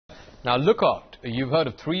Now look out, you've heard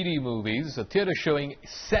of 3D movies. A theatre showing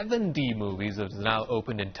 7D movies is now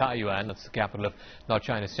opened in Taiyuan, that's the capital of North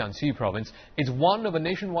China's Shanxi province. It's one of a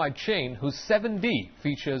nationwide chain whose 7D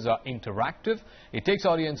features are interactive. It takes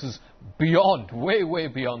audiences beyond, way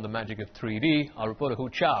beyond the magic of 3D. Our reporter Hu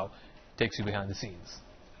Chao takes you behind the scenes.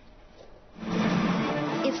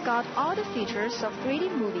 It's got all the features of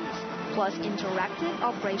 3D movies, plus interactive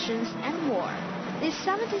operations and more. This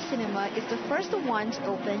 7D cinema is the first one to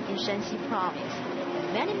open in Shanxi province.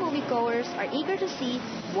 Many moviegoers are eager to see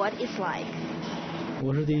what it's like.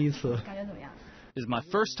 It's my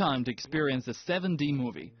first time to experience a 7D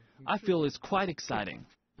movie. I feel it's quite exciting.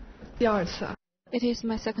 It is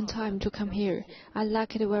my second time to come here. I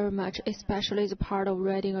like it very much, especially the part of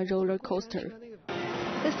riding a roller coaster.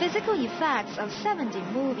 The physical effects of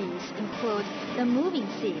 7D movies include the moving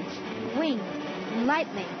scenes, wind,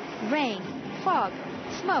 lightning, rain, fog,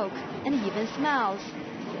 smoke, and even smells.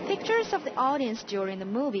 Pictures of the audience during the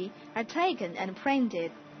movie are taken and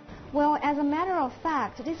printed. Well, as a matter of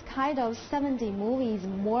fact, this kind of 7D movie is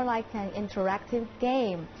more like an interactive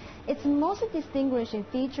game. Its most distinguishing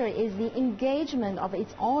feature is the engagement of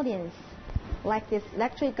its audience. Like this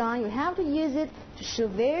electric gun, you have to use it to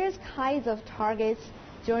shoot various kinds of targets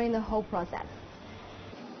during the whole process.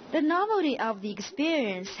 The novelty of the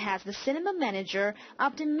experience has the cinema manager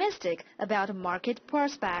optimistic about market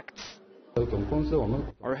prospects.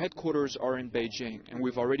 Our headquarters are in Beijing, and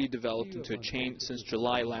we've already developed into a chain since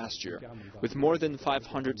July last year, with more than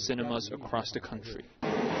 500 cinemas across the country.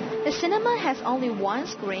 The cinema has only one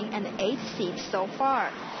screen and 8 seats so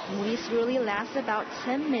far. Movies really last about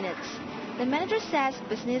 10 minutes. The manager says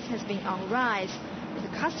business has been on rise,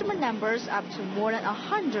 with customer numbers up to more than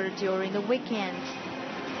 100 during the weekends.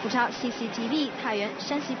 Without CCTV, Taiyuan,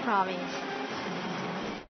 Shanxi province.